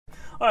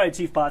All right,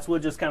 Chief Potts, we'll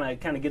just kind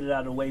of get it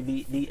out of the way.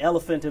 The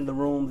elephant in the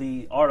room,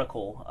 the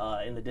article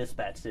in the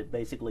Dispatch that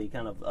basically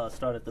kind of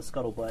started the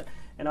scuttlebutt,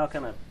 and I'll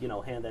kind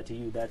of hand that to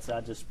you.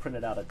 I just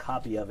printed out a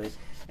copy of it,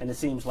 and it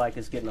seems like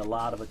it's getting a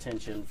lot of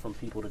attention from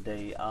people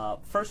today.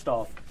 First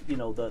off,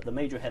 the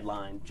major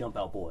headline, Jump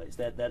Out Boys,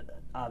 that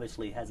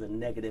obviously has a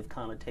negative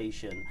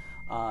connotation.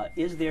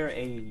 Is there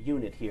a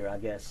unit here, I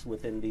guess,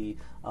 within the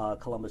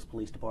Columbus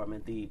Police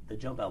Department, the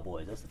Jump Out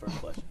Boys? That's the first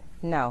question.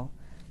 No.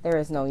 There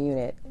is no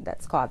unit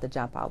that's called the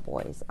Jump Out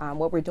Boys.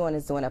 What we're doing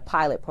is doing a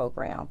pilot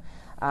program.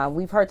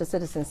 We've heard the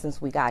citizens since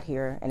we got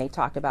here, and they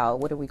talked about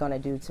what are we going to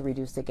do to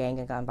reduce the gang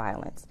and gun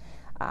violence.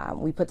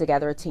 We put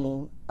together a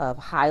team of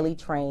highly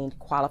trained,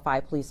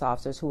 qualified police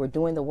officers who are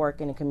doing the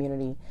work in the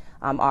community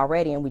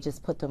already, and we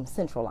just put them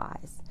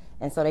centralized.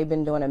 And so they've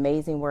been doing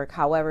amazing work.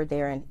 However,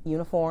 they're in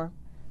uniform,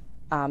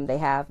 they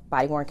have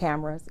body-worn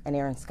cameras, and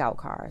they're in scout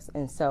cars.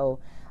 And so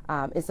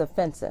it's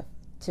offensive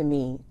to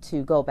me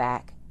to go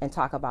back and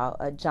talk about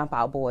a Jump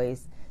Out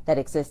Boys that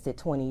existed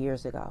 20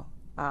 years ago.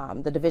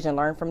 The division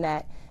learned from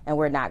that, and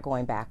we're not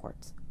going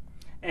backwards.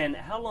 And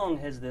how long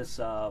has this,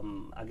 I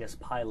guess,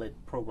 pilot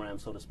program,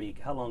 so to speak,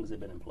 how long has it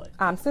been in place?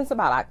 Since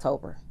about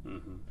October.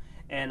 Mm-hmm.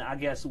 And I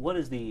guess, what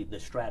is the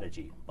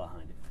strategy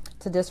behind it?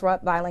 To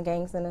disrupt violent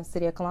gangs in the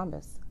city of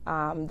Columbus.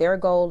 Their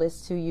goal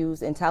is to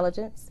use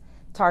intelligence,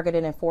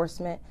 targeted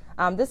enforcement.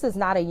 This is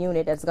not a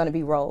unit that's going to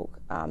be rogue.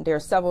 There are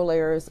several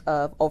layers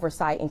of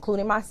oversight,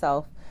 including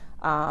myself,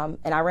 and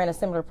I ran a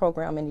similar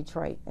program in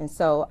Detroit. And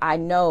so I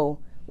know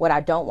what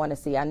I don't want to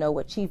see. I know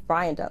what Chief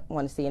Bryant doesn't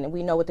want to see, and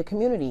we know what the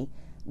community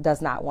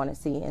does not want to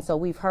see. And so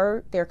we've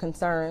heard their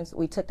concerns.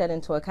 We took that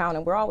into account,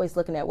 and we're always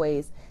looking at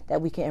ways that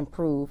we can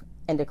improve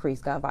and decrease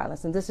gun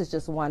violence. And this is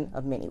just one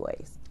of many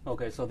ways.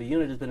 Okay, so the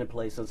unit has been in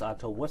place since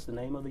October. What's the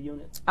name of the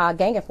unit?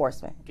 Gang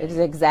enforcement. It is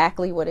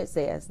exactly what it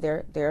says.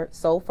 Their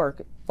sole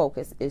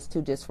focus is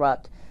to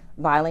disrupt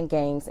violent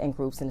gangs and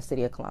groups in the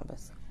city of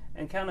Columbus.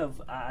 And kind of,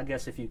 I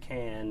guess if you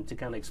can, to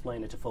kind of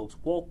explain it to folks,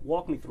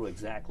 walk me through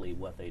exactly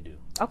what they do.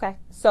 Okay,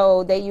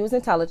 so they use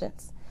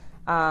intelligence.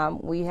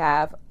 We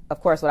have,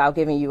 of course, without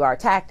giving you our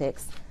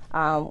tactics,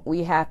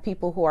 we have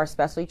people who are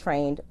specially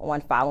trained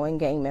on following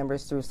gang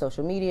members through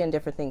social media and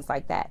different things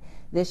like that.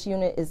 This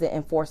unit is the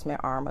enforcement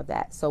arm of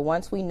that. So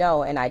once we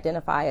know and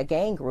identify a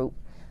gang group,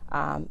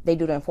 they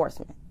do the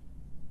enforcement.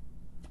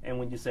 And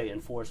when you say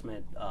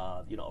enforcement,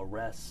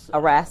 arrests?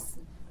 Arrests.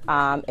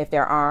 If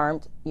they're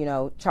armed,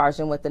 charge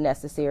them with the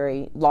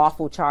necessary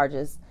lawful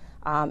charges,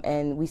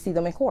 and we see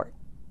them in court.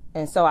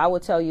 And so I will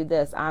tell you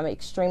this, I'm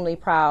extremely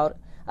proud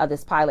of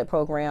this pilot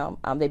program.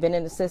 They've been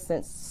in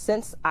existence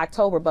since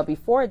October, but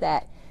before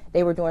that,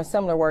 they were doing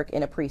similar work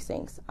in the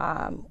precincts.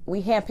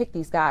 We handpicked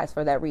these guys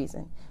for that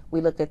reason.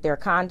 We looked at their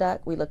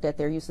conduct, we looked at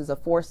their uses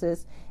of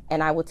forces,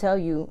 and I will tell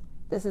you,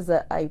 this is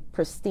a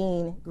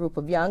pristine group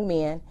of young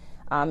men,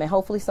 and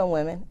hopefully some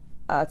women,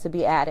 to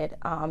be added,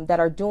 that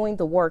are doing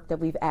the work that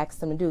we've asked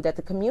them to do, that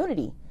the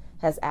community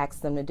has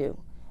asked them to do.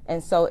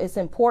 And so it's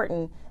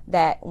important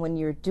that when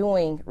you're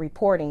doing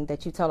reporting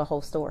that you tell the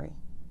whole story.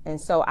 And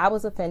so I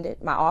was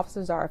offended, my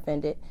officers are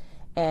offended,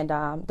 and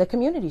the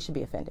community should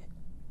be offended.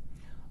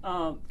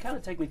 Kind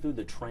of take me through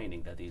the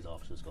training that these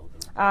officers go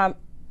through.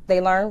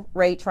 They learn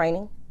raid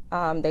training,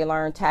 they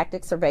learn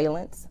tactics,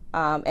 surveillance,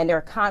 and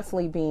they're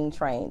constantly being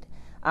trained.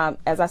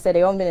 As I said,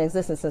 they've only been in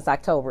existence since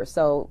October.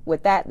 So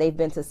with that, they've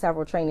been to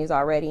several trainings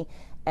already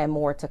and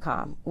more to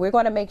come. We're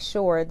going to make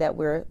sure that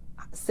we're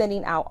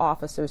sending out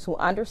officers who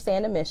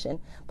understand the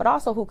mission, but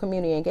also who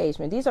community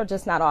engagement. These are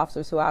just not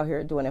officers who are out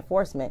here doing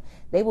enforcement.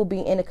 They will be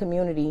in the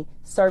community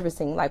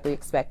servicing like we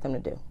expect them to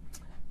do.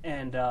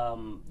 And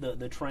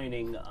the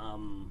training,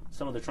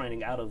 some of the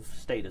training out of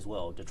state as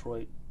well,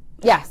 Detroit?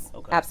 Yes,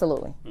 okay.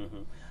 Absolutely.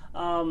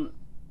 Mm-hmm.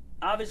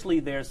 Obviously,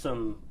 there's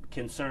some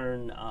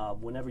concern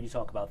whenever you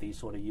talk about these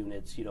sort of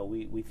units.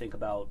 We think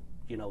about,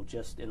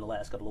 just in the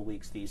last couple of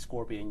weeks, the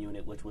Scorpion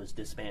unit, which was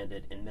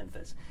disbanded in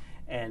Memphis.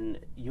 And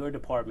your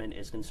department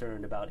is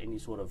concerned about any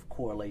sort of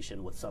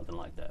correlation with something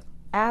like that.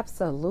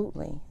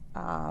 Absolutely.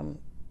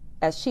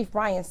 As Chief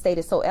Bryant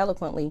stated so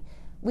eloquently,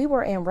 we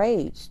were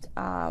enraged.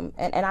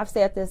 And I've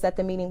said this at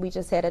the meeting we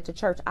just had at the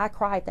church. I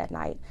cried that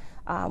night.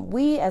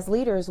 We as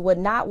leaders would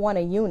not want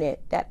a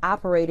unit that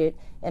operated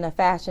in a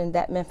fashion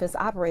that Memphis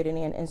operated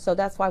in. And so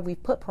that's why we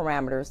put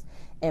parameters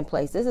in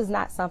place. This is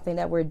not something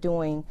that we're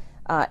doing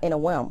in a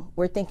whim.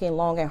 We're thinking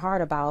long and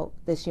hard about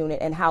this unit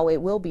and how it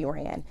will be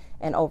ran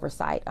and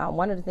oversight.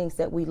 One of the things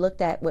that we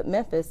looked at with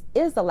Memphis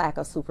is the lack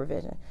of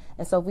supervision.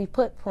 And so we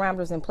put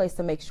parameters in place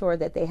to make sure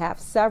that they have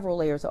several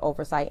layers of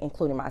oversight,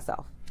 including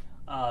myself.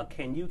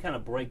 Can you kind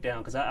of break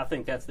down, because I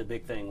think that's the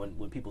big thing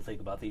when people think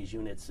about these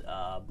units.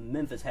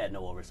 Memphis had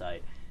no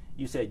oversight.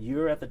 You said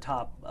you're at the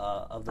top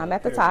of the I'm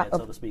at the top,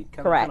 so to speak.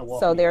 Correct.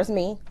 So there's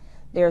me.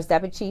 There's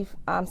Deputy Chief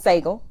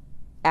Sagal.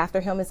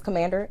 After him is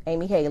Commander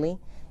Amy Haley.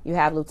 You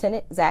have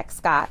Lieutenant Zach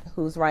Scott,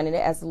 who's running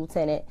it as a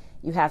lieutenant.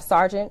 You have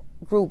Sergeant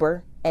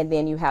Gruber, and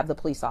then you have the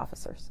police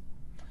officers.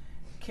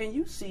 Can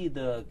you see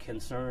the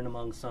concern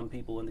among some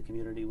people in the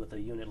community with a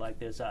unit like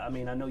this? I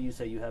mean, I know you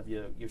say you have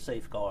your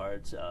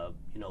safeguards,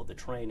 you know, the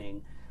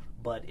training,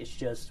 but it's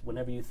just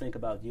whenever you think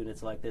about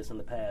units like this in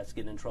the past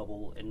getting in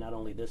trouble in not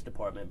only this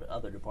department but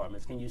other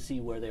departments, can you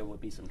see where there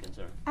would be some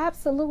concern?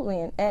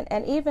 Absolutely,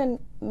 and even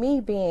me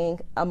being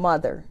a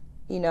mother,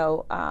 you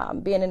know,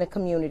 being in a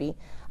community,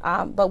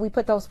 but we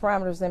put those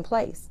parameters in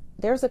place.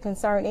 There's a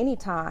concern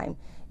anytime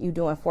you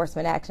do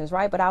enforcement actions,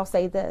 right? But I'll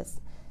say this,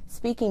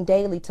 speaking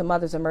daily to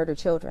mothers of murdered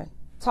children,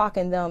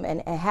 talking them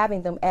and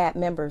having them add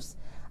members,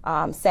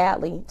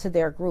 sadly, to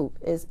their group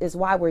is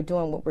why we're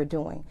doing what we're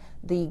doing.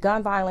 The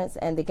gun violence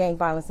and the gang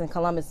violence in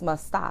Columbus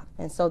must stop.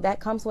 And so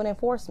that comes with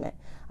enforcement.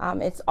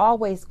 It's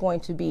always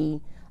going to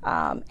be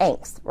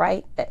angst,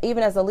 right?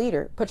 Even as a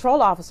leader,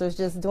 patrol officers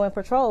just doing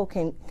patrol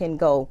can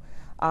go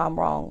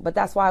wrong. But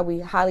that's why we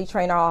highly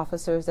train our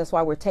officers. That's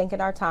why we're taking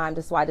our time.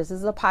 That's why this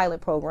is a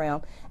pilot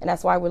program. And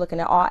that's why we're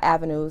looking at all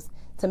avenues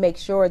to make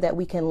sure that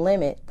we can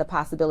limit the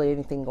possibility of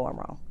anything going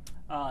wrong.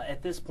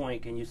 At this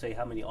point, can you say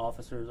how many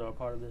officers are a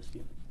part of this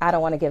unit? I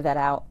don't want to give that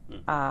out,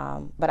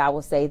 but I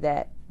will say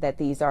that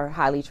these are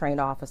highly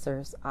trained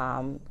officers,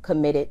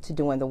 committed to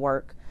doing the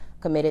work,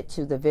 committed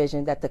to the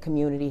vision that the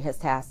community has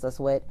tasked us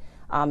with,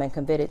 and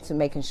committed to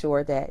making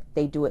sure that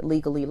they do it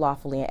legally,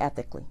 lawfully, and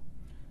ethically.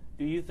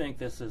 Do you think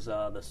this is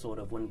the sort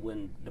of,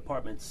 when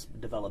departments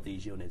develop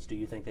these units, do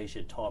you think they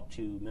should talk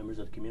to members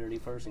of the community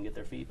first and get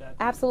their feedback?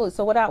 Absolutely.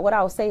 So what I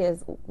will say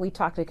is we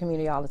talk to the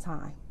community all the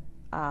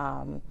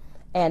time.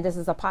 And this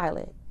is a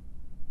pilot.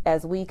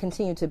 As we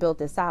continue to build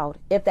this out,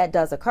 if that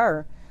does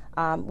occur,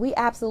 we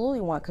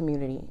absolutely want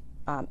community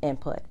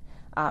input.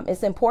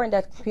 It's important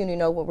that the community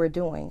know what we're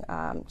doing.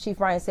 Chief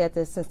Bryant said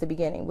this since the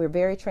beginning. We're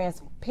very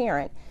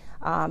transparent,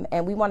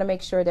 and we want to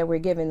make sure that we're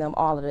giving them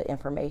all of the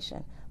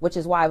information, which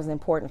is why it was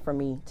important for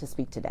me to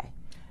speak today.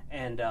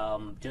 And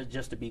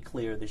just to be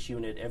clear, this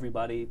unit,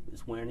 everybody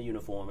is wearing a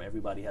uniform,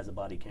 everybody has a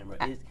body camera.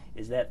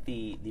 Is that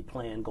the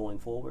plan going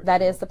forward?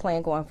 That is the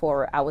plan going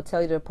forward. I will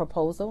tell you the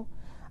proposal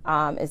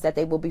is that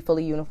they will be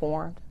fully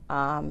uniformed.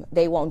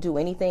 They won't do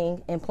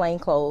anything in plain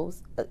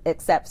clothes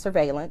except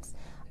surveillance.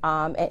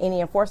 And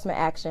any enforcement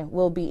action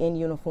will be in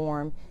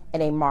uniform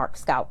in a marked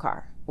scout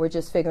car. We're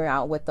just figuring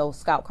out what those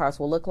scout cars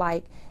will look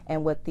like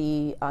and what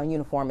the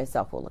uniform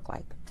itself will look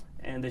like.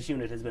 And this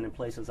unit has been in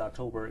place since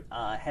October.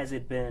 Has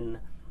it been,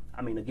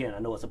 I mean, again, I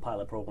know it's a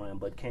pilot program,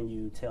 but can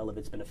you tell if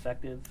it's been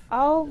effective?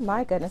 Oh,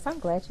 my goodness. I'm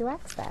glad you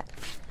asked that.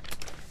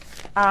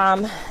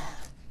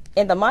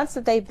 In the months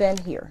that they've been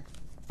here,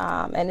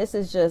 and this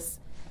is just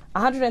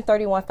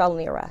 131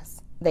 felony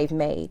arrests they've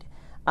made.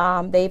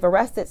 They've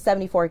arrested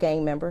 74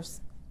 gang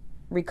members,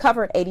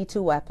 recovered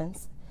 82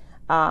 weapons,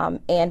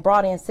 and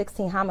brought in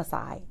 16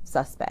 homicide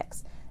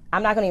suspects.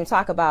 I'm not going to even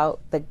talk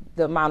about the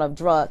amount of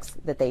drugs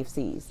that they've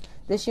seized.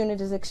 This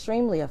unit is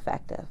extremely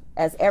effective,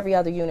 as every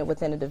other unit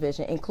within the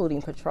division,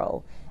 including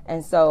patrol.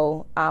 And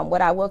so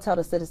what I will tell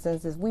the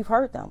citizens is we've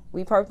heard them.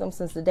 We've heard them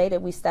since the day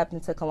that we stepped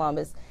into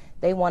Columbus.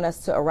 They want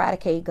us to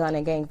eradicate gun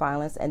and gang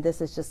violence, and this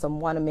is just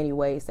one of many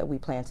ways that we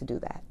plan to do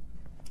that.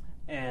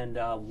 And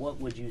what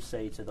would you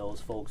say to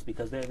those folks?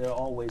 Because there are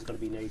always going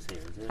to be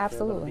naysayers. Absolutely. There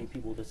are going to be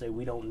people that say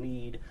we don't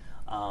need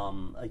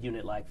a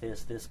unit like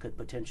this. This could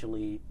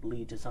potentially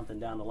lead to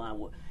something down the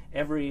line.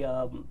 Every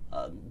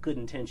good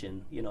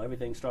intention, you know,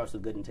 everything starts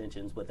with good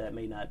intentions, but that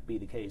may not be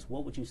the case.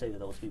 What would you say to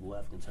those people who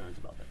have concerns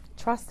about that?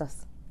 Trust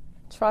us.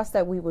 Trust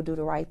that we will do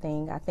the right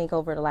thing. I think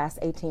over the last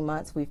 18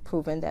 months, we've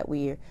proven that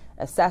we're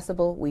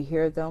accessible, we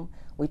hear them,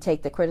 we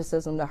take the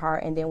criticism to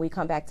heart, and then we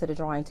come back to the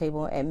drawing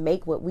table and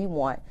make what we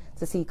want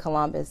to see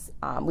Columbus.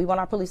 We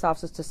want our police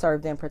officers to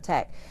serve and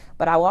protect.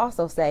 But I will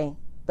also say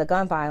the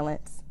gun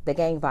violence, the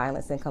gang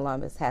violence in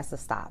Columbus has to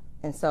stop.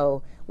 And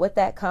so with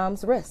that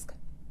comes risk.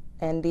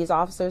 And these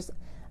officers,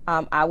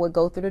 I would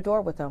go through the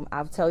door with them.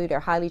 I'll tell you they're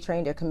highly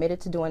trained, they're committed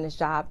to doing this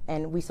job,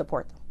 and we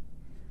support them.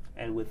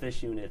 And with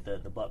this unit,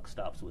 the buck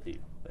stops with you,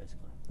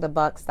 basically. The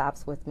buck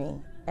stops with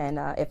me. And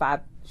if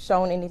I've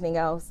shown anything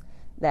else,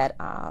 that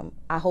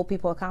I hold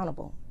people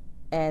accountable.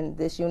 And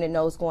this unit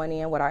knows going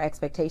in what our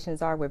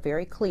expectations are. We're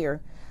very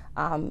clear.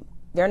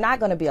 They're not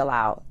going to be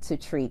allowed to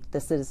treat the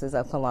citizens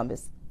of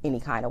Columbus any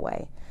kind of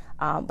way.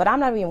 But I'm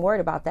not even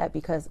worried about that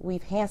because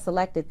we've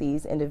hand-selected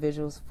these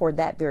individuals for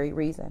that very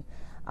reason.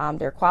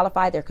 They're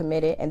qualified, they're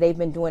committed, and they've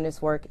been doing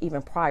this work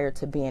even prior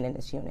to being in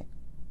this unit.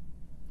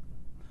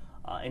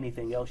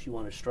 Anything else you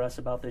want to stress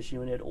about this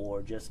unit,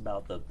 or just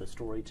about the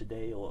story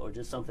today, or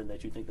just something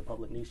that you think the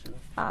public needs to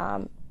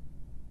know?